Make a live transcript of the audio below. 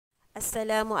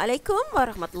Assalamualaikum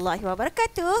warahmatullahi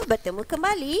wabarakatuh. Bertemu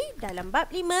kembali dalam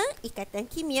bab 5 Ikatan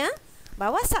Kimia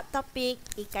bawah subtopik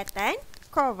Ikatan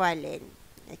Kovalen.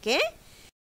 Okey.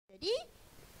 Jadi,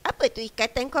 apa tu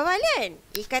ikatan kovalen?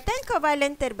 Ikatan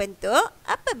kovalen terbentuk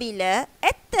apabila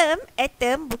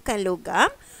atom bukan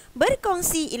logam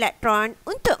berkongsi elektron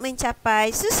untuk mencapai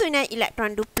susunan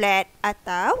elektron duplet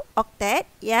atau oktet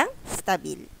yang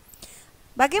stabil.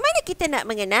 Bagaimana kita nak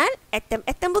mengenal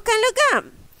atom bukan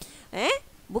logam?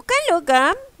 Bukan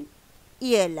logam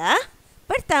ialah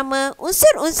pertama,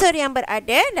 unsur-unsur yang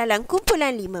berada dalam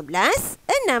kumpulan 15,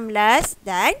 16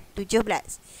 dan 17.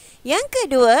 Yang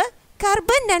kedua,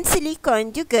 karbon dan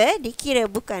silikon juga dikira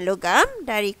bukan logam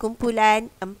dari kumpulan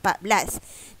 14.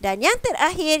 Dan yang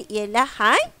terakhir ialah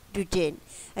hidrogen.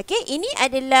 Okey, ini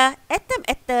adalah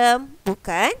atom-atom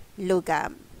bukan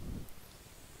logam.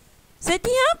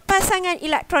 Setiap pasangan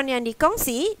elektron yang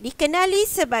dikongsi dikenali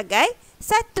sebagai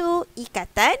satu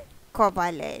ikatan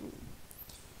kovalen.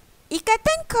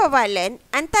 Ikatan kovalen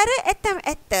antara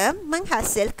atom-atom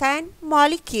menghasilkan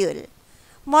molekul.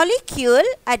 Molekul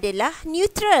adalah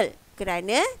neutral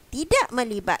kerana tidak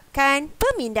melibatkan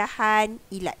pemindahan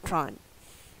elektron.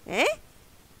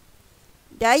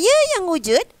 Daya yang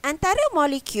wujud antara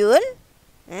molekul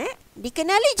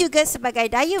dikenali juga sebagai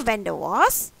daya van der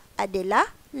Waals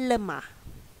adalah lemah.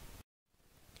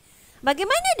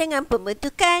 Bagaimana dengan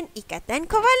pembentukan ikatan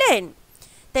kovalen?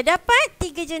 Terdapat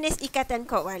 3 jenis ikatan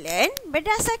kovalen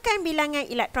berdasarkan bilangan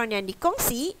elektron yang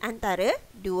dikongsi antara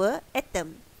 2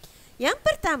 atom. Yang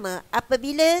pertama,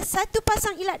 apabila satu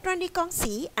pasang elektron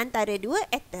dikongsi antara 2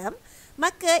 atom,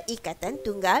 maka ikatan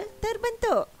tunggal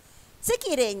terbentuk.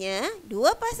 Sekiranya 2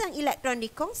 pasang elektron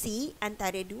dikongsi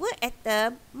antara 2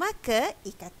 atom, maka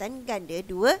ikatan ganda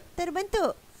 2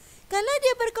 terbentuk. Kalau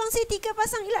dia berkongsi 3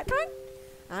 pasang elektron,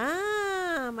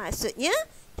 maksudnya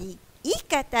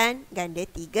ikatan ganda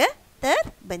 3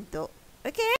 terbentuk.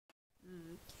 Okey.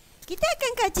 Kita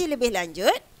akan kaji lebih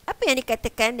lanjut apa yang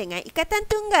dikatakan dengan ikatan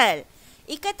tunggal.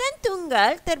 Ikatan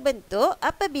tunggal terbentuk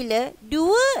apabila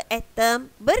 2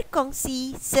 atom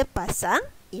berkongsi sepasang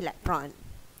elektron.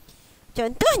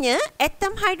 Contohnya,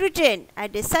 atom hidrogen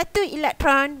ada 1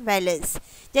 elektron valence.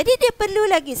 Jadi dia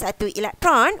perlu lagi 1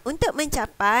 elektron untuk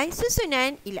mencapai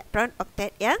susunan elektron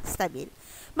oktet yang stabil.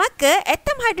 Maka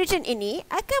atom hidrogen ini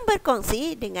akan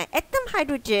berkongsi dengan atom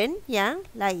hidrogen yang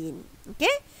lain.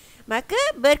 Okey? Maka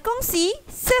berkongsi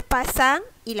sepasang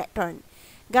elektron.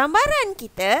 Gambaran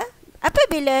kita,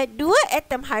 apabila 2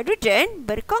 atom hidrogen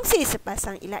berkongsi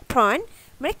sepasang elektron,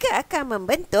 mereka akan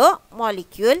membentuk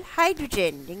molekul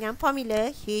hidrogen dengan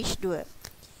formula H2.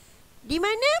 Di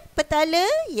mana petala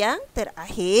yang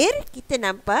terakhir kita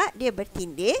nampak dia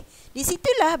bertindih, di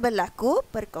situlah berlaku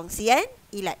perkongsian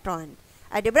elektron.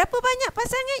 Ada berapa banyak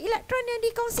pasangan elektron yang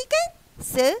dikongsikan?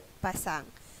 Sepasang.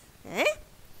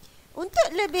 Untuk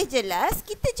lebih jelas,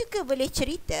 kita juga boleh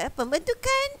cerita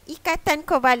pembentukan ikatan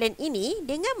kovalen ini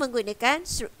dengan menggunakan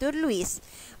struktur Lewis.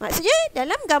 Maksudnya,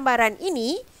 dalam gambaran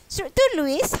ini, struktur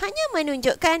Lewis hanya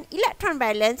menunjukkan elektron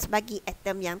valence bagi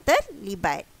atom yang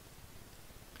terlibat.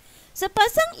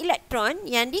 Sepasang elektron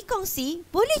yang dikongsi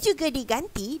boleh juga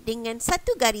diganti dengan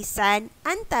satu garisan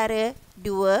antara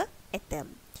 2 atom.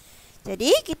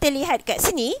 Jadi, kita lihat kat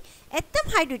sini, atom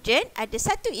hidrogen ada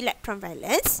 1 elektron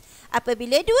valence.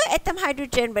 Apabila 2 atom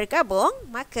hidrogen bergabung,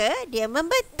 maka dia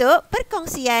membentuk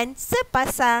perkongsian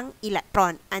sepasang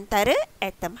elektron antara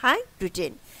atom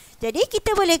hidrogen. Jadi,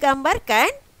 kita boleh gambarkan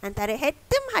antara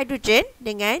atom hidrogen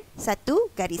dengan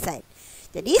satu garisan.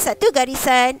 Jadi, satu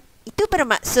garisan itu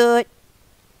bermaksud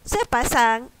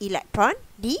sepasang elektron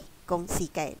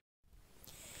dikongsikan.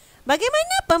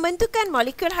 Bagaimana pembentukan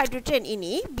molekul hidrogen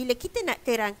ini? Bila kita nak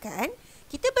terangkan,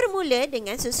 kita bermula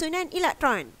dengan susunan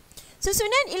elektron.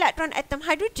 Susunan elektron atom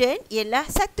hidrogen ialah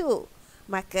 1.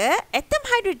 Maka, atom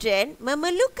hidrogen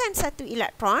memerlukan 1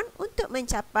 elektron untuk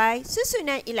mencapai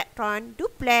susunan elektron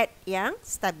duplet yang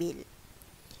stabil.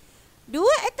 2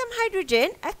 atom hidrogen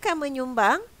akan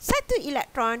menyumbang 1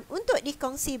 elektron untuk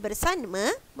dikongsi bersama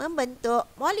membentuk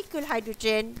molekul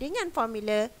hidrogen dengan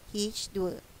formula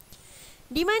H2.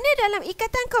 Di mana dalam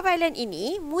ikatan kovalen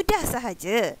ini mudah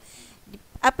sahaja.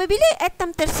 Apabila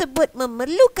atom tersebut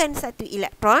memerlukan 1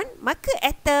 elektron, maka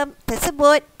atom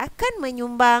tersebut akan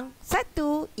menyumbang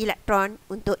 1 elektron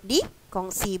untuk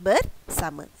dikongsi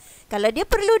bersama. Kalau dia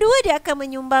perlu 2, dia akan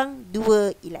menyumbang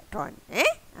 2 elektron.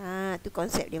 Tu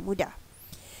konsep dia mudah.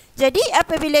 Jadi,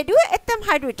 apabila 2 atom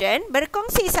hidrogen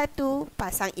berkongsi 1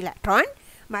 pasang elektron,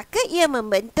 maka ia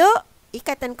membentuk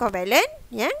ikatan kovalen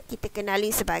yang kita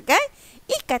kenali sebagai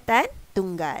ikatan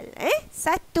tunggal.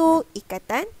 Satu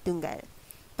ikatan tunggal.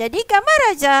 Jadi gambar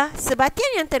rajah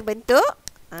sebatian yang terbentuk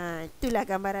Itulah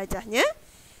gambar rajahnya.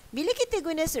 Bila kita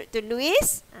guna struktur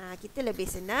Lewis, kita lebih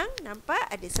senang nampak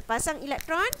ada sepasang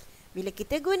elektron. Bila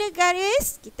kita guna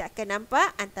garis, kita akan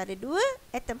nampak antara dua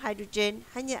atom hidrogen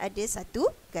hanya ada satu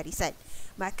garisan.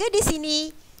 Maka di sini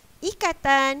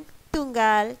ikatan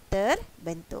tunggal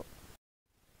terbentuk.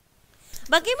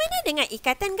 Bagaimana dengan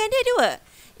ikatan ganda dua?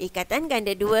 Ikatan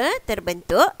ganda dua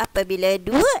terbentuk apabila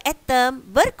dua atom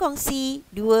berkongsi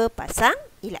dua pasang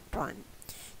elektron.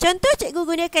 Contoh cikgu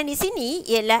gunakan di sini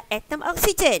ialah atom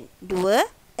oksigen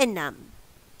 2, 6.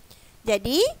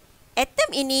 Jadi, atom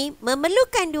ini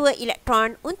memerlukan 2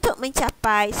 elektron untuk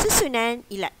mencapai susunan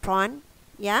elektron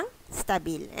yang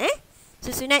stabil.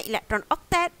 Susunan elektron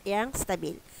oktat yang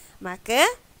stabil. Maka,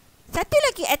 satu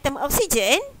lagi atom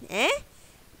oksigen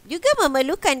juga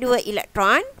memerlukan 2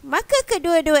 elektron. Maka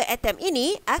kedua-dua atom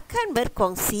ini akan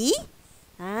berkongsi.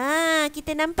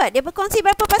 Kita nampak dia berkongsi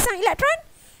berapa pasang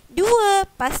elektron? 2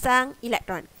 pasang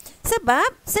elektron.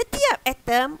 Sebab setiap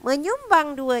atom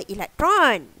menyumbang 2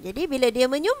 elektron. Jadi bila dia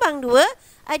menyumbang 2,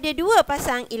 ada 2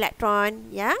 pasang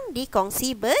elektron yang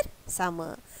dikongsi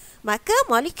bersama. Maka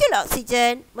molekul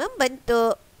oksigen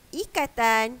membentuk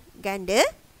ikatan ganda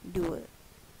 2.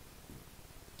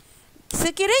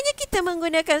 Sekiranya kita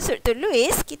menggunakan struktur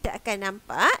Lewis, kita akan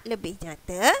nampak lebih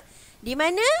nyata di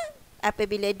mana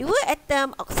apabila 2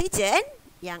 atom oksigen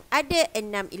yang ada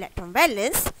 6 elektron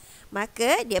valence,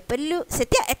 maka dia perlu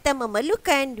setiap atom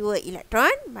memerlukan 2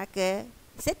 elektron, maka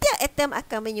setiap atom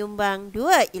akan menyumbang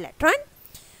 2 elektron.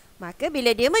 Maka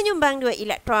bila dia menyumbang 2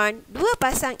 elektron, 2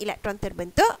 pasang elektron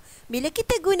terbentuk. Bila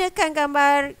kita gunakan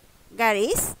gambar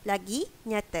garis, lagi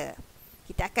nyata.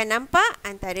 Kita akan nampak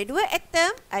antara 2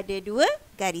 atom ada 2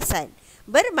 garisan.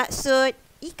 Bermaksud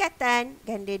ikatan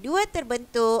ganda 2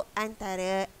 terbentuk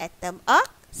antara atom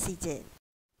oksigen.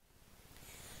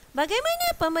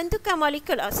 Bagaimana pembentukan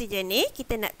molekul oksigen ni?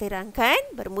 Kita nak terangkan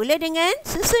bermula dengan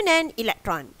susunan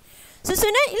elektron.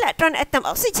 Susunan elektron atom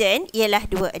oksigen ialah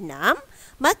 2, 6.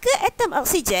 Maka atom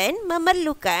oksigen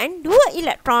memerlukan 2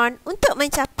 elektron untuk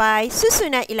mencapai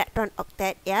susunan elektron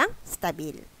oktat yang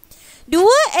stabil. 2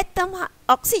 atom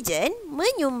oksigen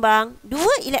menyumbang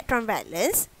 2 elektron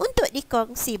valence untuk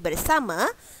dikongsi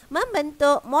bersama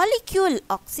membentuk molekul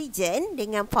oksigen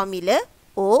dengan formula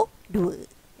O2.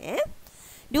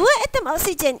 2 atom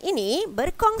oksigen ini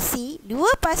berkongsi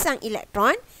 2 pasang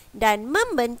elektron dan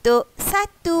membentuk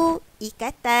satu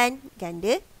ikatan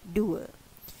ganda 2.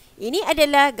 Ini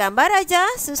adalah gambar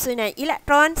rajah susunan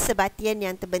elektron sebatian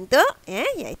yang terbentuk,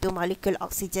 iaitu molekul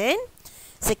oksigen.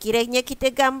 Sekiranya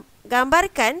kita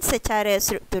gambarkan secara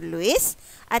struktur Lewis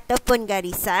ataupun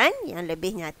garisan yang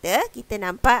lebih nyata, kita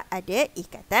nampak ada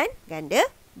ikatan ganda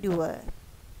 2.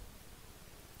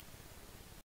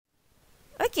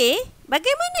 Okey,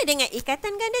 bagaimana dengan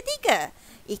ikatan ganda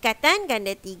 3? Ikatan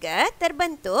ganda 3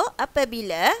 terbentuk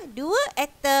apabila 2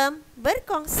 atom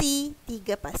berkongsi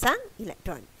 3 pasang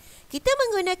elektron. Kita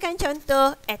menggunakan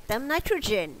contoh atom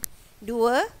nitrogen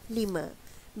 2, 5.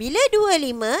 Bila 2,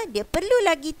 5, dia perlu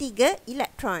lagi 3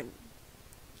 elektron.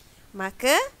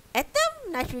 Maka atom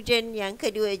nitrogen yang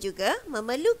kedua juga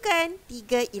memerlukan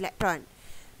 3 elektron.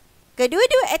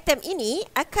 Kedua-dua atom ini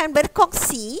akan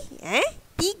berkongsi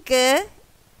 3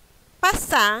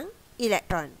 pasang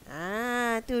elektron.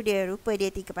 Tu dia, rupa dia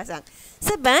 3 pasang.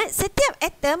 Sebab setiap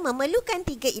atom memerlukan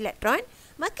 3 elektron,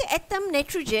 maka atom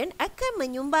nitrogen akan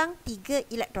menyumbang 3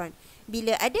 elektron.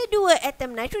 Bila ada 2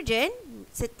 atom nitrogen,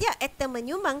 setiap atom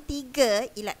menyumbang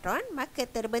 3 elektron, maka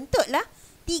terbentuklah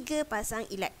 3 pasang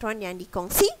elektron yang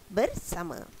dikongsi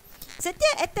bersama.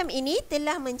 Setiap atom ini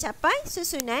telah mencapai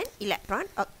susunan elektron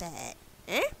oktat.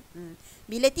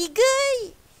 Bila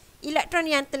 3 elektron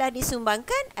yang telah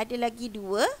disumbangkan ada lagi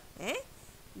 2,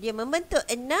 dia membentuk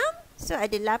 6, so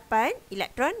ada 8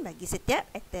 elektron bagi setiap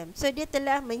atom. So dia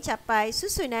telah mencapai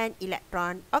susunan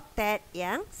elektron oktat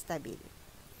yang stabil.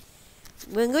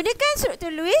 Menggunakan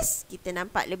struktur Lewis, kita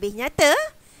nampak lebih nyata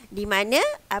di mana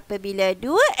apabila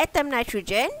 2 atom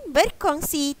nitrogen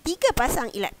berkongsi 3 pasang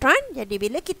elektron, jadi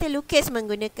bila kita lukis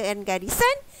menggunakan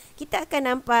garisan, kita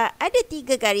akan nampak ada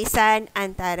 3 garisan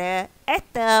antara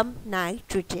atom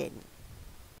nitrogen.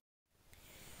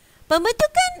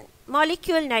 Pembentukan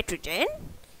molekul nitrogen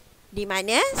di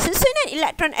mana susunan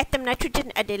elektron atom nitrogen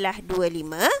adalah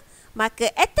 25, maka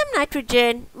atom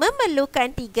nitrogen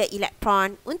memerlukan 3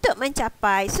 elektron untuk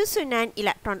mencapai susunan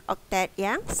elektron oktat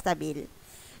yang stabil.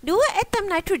 2 atom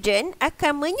nitrogen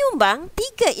akan menyumbang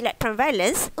 3 elektron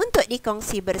valence untuk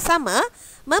dikongsi bersama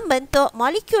membentuk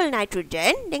molekul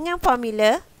nitrogen dengan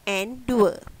formula N2.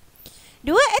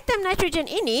 2 atom nitrogen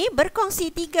ini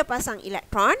berkongsi 3 pasang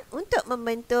elektron untuk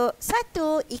membentuk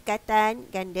satu ikatan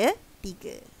ganda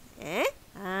 3.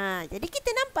 Jadi kita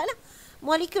nampaklah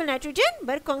molekul nitrogen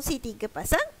berkongsi 3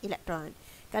 pasang elektron.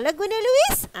 Kalau guna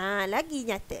Lewis, lagi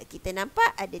nyata. Kita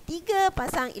nampak ada 3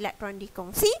 pasang elektron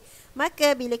dikongsi.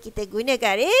 Maka bila kita guna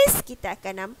garis, kita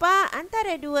akan nampak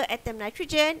antara 2 atom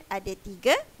nitrogen ada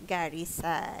 3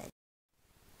 garisan.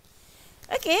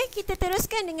 Okey, kita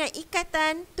teruskan dengan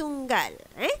ikatan tunggal.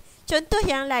 Contoh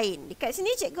yang lain. Dekat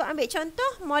sini cikgu ambil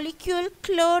contoh molekul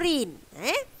klorin.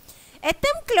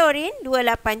 Atom klorin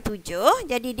 287,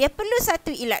 jadi dia perlu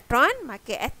 1 elektron,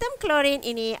 maka atom klorin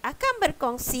ini akan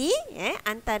berkongsi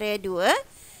antara 2,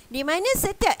 di mana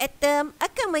setiap atom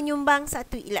akan menyumbang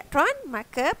 1 elektron,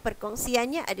 maka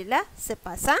perkongsiannya adalah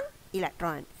sepasang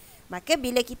elektron. Maka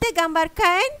bila kita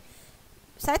gambarkan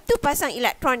satu pasang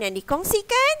elektron yang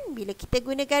dikongsikan, bila kita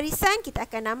guna garisan, kita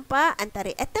akan nampak antara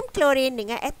atom klorin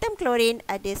dengan atom klorin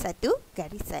ada 1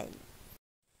 garisan.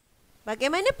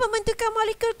 Bagaimana pembentukan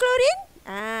molekul klorin?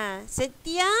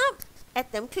 Setiap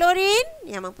atom klorin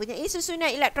yang mempunyai susunan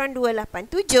elektron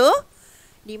 287,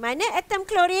 di mana atom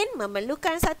klorin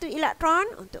memerlukan 1 elektron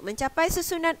untuk mencapai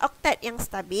susunan oktat yang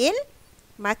stabil,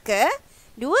 maka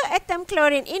 2 atom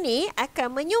klorin ini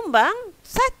akan menyumbang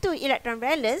 1 elektron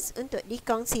valence untuk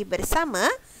dikongsi bersama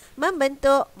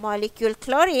membentuk molekul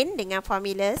klorin dengan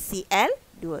formula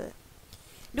Cl2.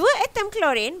 2 atom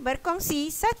klorin berkongsi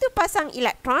 1 pasang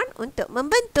elektron untuk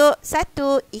membentuk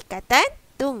 1 ikatan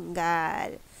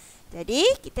tunggal. Jadi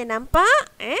kita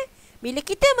nampak bila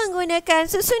kita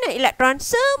menggunakan susunan elektron,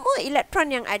 semua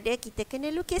elektron yang ada kita kena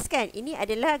lukiskan. Ini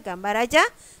adalah gambar rajah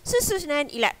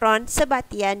susunan elektron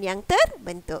sebatian yang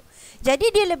terbentuk.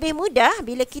 Jadi dia lebih mudah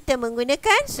bila kita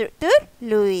menggunakan struktur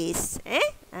Lewis.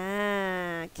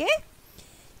 Okey.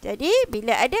 Jadi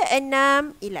bila ada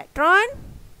 6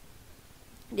 elektron,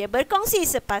 dia berkongsi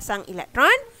sepasang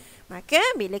elektron, maka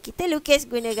bila kita lukis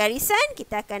guna garisan,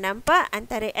 kita akan nampak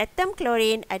antara atom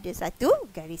klorin ada 1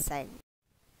 garisan.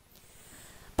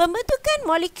 Pembentukan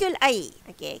molekul air.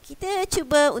 Okey, kita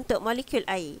cuba untuk molekul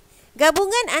air.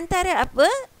 Gabungan antara apa?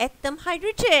 Atom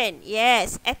hidrogen.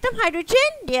 Yes, atom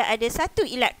hidrogen dia ada 1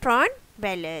 elektron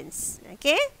valence.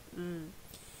 Okey?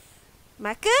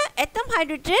 Maka atom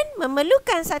hidrogen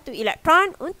memerlukan 1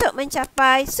 elektron untuk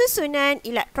mencapai susunan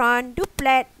elektron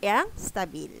duplet yang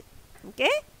stabil. Okey?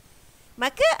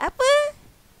 Maka apa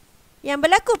yang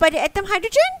berlaku pada atom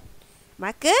hidrogen?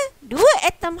 Maka 2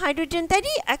 atom hidrogen tadi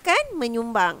akan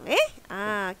menyumbang.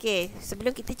 Okey.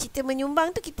 Sebelum kita cerita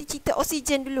menyumbang tu, kita cerita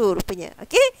oksigen dulu rupanya.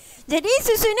 Okey? Jadi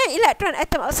susunan elektron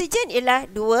atom oksigen ialah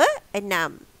 2,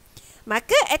 6.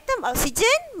 Maka atom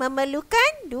oksigen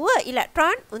memerlukan 2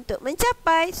 elektron untuk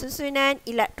mencapai susunan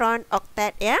elektron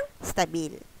oktat yang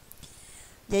stabil.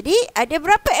 Jadi ada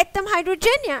berapa atom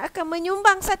hidrogen yang akan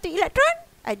menyumbang 1 elektron?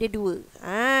 Ada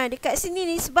 2. Dekat sini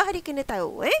nisbah dia kena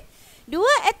tahu.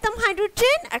 2 atom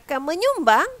hidrogen akan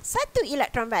menyumbang 1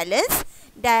 elektron valence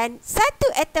dan 1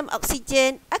 atom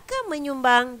oksigen akan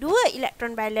menyumbang 2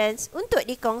 elektron valence untuk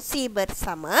dikongsi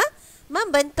bersama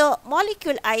membentuk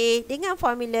molekul air dengan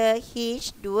formula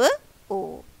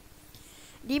H2O.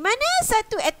 Di mana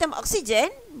 1 atom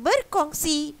oksigen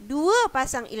berkongsi 2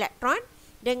 pasang elektron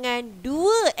dengan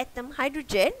 2 atom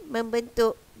hidrogen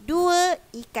membentuk 2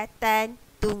 ikatan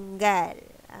tunggal.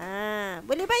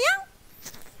 Boleh bayang?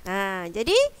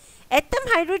 Jadi atom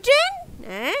hidrogen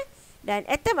dan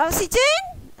atom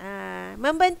oksigen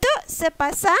membentuk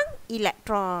sepasang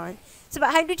elektron.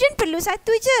 Sebab hidrogen perlu 1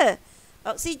 je.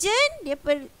 Oksigen dia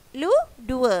perlu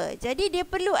 2. Jadi dia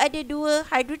perlu ada 2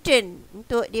 hidrogen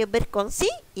untuk dia berkongsi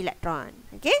elektron.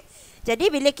 Okey? Jadi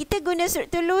bila kita guna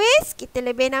struktur Lewis, kita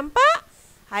lebih nampak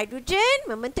hidrogen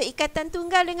membentuk ikatan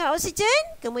tunggal dengan oksigen,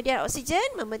 kemudian oksigen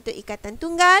membentuk ikatan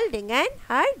tunggal dengan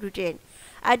hidrogen.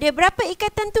 Ada berapa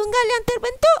ikatan tunggal yang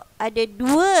terbentuk? Ada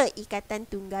 2 ikatan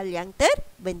tunggal yang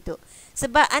terbentuk.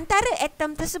 Sebab antara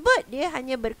atom tersebut dia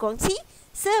hanya berkongsi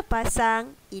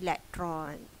sepasang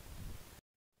elektron.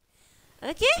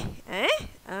 Okey?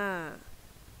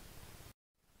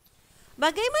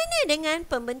 Bagaimana dengan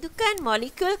pembentukan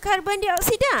molekul karbon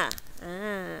dioksida?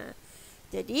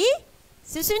 Jadi,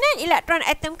 susunan elektron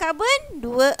atom karbon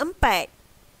 2, 4.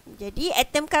 Jadi,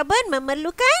 atom karbon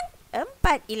memerlukan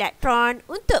 4 elektron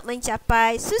untuk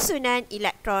mencapai susunan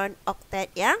elektron oktat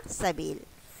yang stabil.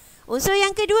 Unsur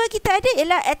yang kedua kita ada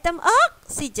ialah atom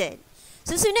oksigen.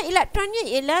 Susunan elektronnya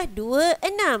ialah 2,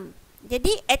 6.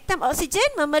 Jadi, atom oksigen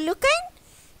memerlukan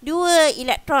 2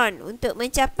 elektron untuk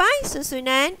mencapai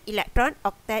susunan elektron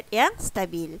oktat yang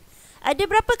stabil. Ada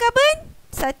berapa karbon?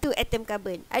 1 atom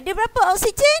karbon. Ada berapa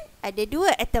oksigen? Ada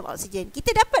 2 atom oksigen.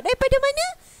 Kita dapat daripada mana?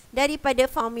 Daripada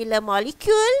formula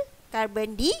molekul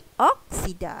karbon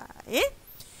dioksida.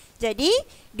 Jadi,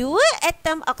 2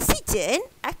 atom oksigen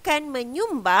akan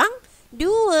menyumbang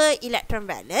 2 elektron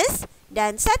valence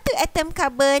dan 1 atom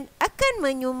karbon akan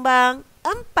menyumbang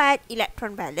 4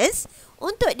 elektron valence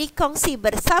untuk dikongsi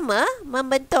bersama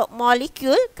membentuk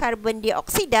molekul karbon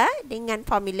dioksida dengan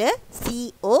formula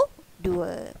CO2.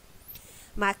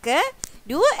 Maka,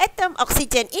 2 atom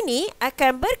oksigen ini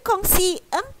akan berkongsi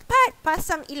 4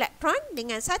 pasang elektron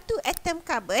dengan 1 atom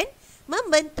karbon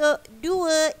membentuk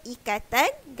 2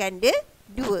 ikatan ganda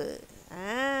 2.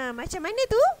 Macam mana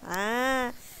tu?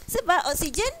 Sebab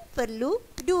oksigen perlu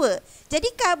 2. Jadi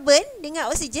karbon dengan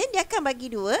oksigen dia akan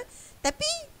bagi 2. Tapi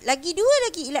lagi 2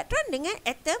 lagi elektron dengan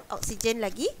atom oksigen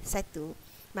lagi 1.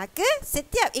 Maka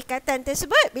setiap ikatan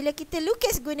tersebut bila kita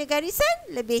lukis guna garisan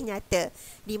lebih nyata.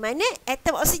 Di mana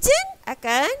atom oksigen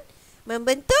akan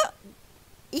membentuk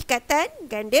ikatan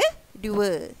ganda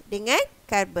 2 dengan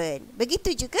karbon.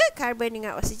 Begitu juga karbon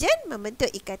dengan oksigen membentuk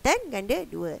ikatan ganda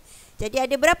 2. Jadi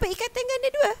ada berapa ikatan ganda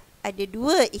 2? Ada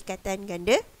 2 ikatan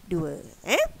ganda 2.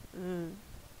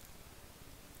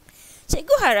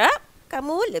 Cikgu harap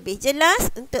kamu lebih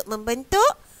jelas untuk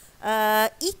membentuk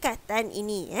ikatan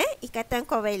ini. Ikatan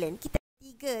kovalen. Kita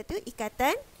 3 tu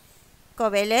ikatan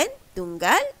kovalen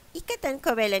tunggal, ikatan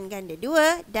kovalen ganda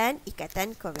 2 dan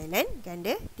ikatan kovalen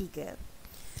ganda 3.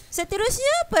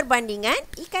 Seterusnya, perbandingan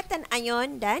ikatan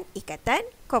ion dan ikatan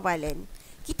kovalen.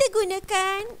 Kita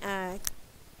gunakan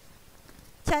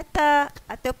carta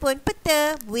ataupun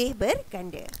peta buih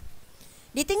berganda.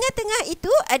 Di tengah-tengah itu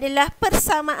adalah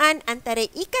persamaan antara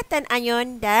ikatan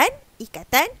ion dan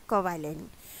ikatan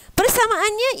kovalen.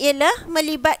 Persamaannya ialah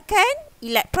melibatkan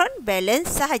elektron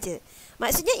valence sahaja.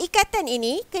 Maksudnya ikatan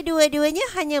ini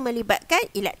kedua-duanya hanya melibatkan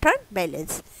elektron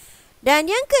valence. Dan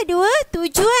yang kedua,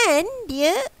 tujuan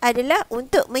dia adalah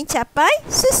untuk mencapai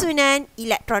susunan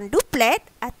elektron duplet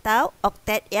atau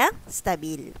oktet yang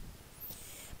stabil.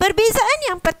 Perbezaan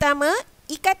yang pertama,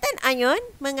 ikatan ion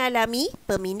mengalami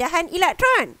pemindahan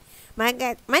elektron.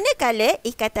 Manakala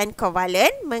ikatan kovalen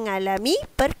mengalami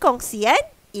perkongsian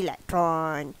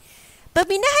elektron.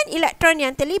 Pemindahan elektron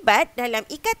yang terlibat dalam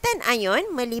ikatan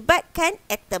ion melibatkan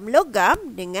atom logam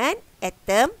dengan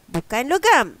atom bukan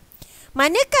logam.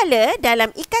 Manakala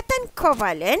dalam ikatan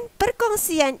kovalen,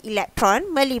 perkongsian elektron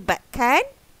melibatkan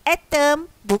atom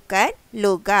bukan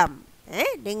logam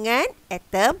dengan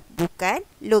atom bukan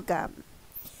logam.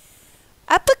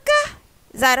 Apakah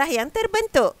zarah yang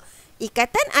terbentuk?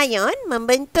 Ikatan ion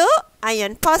membentuk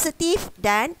ion positif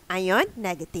dan ion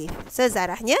negatif. So,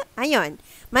 zarahnya ion.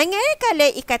 Manakala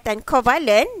ikatan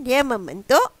kovalen, dia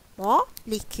membentuk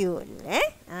molekul.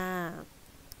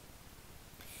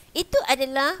 Itu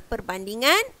adalah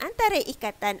perbandingan antara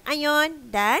ikatan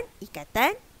ion dan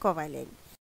ikatan kovalen.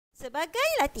 Sebagai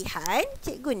latihan,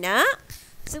 cikgu nak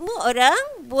semua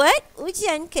orang buat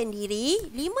ujian kendiri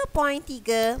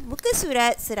 5.3 muka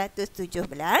surat 117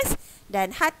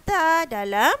 dan hantar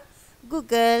dalam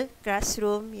Google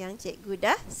Classroom yang cikgu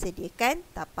dah sediakan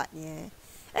tapaknya.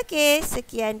 Okey,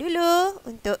 sekian dulu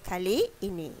untuk kali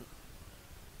ini.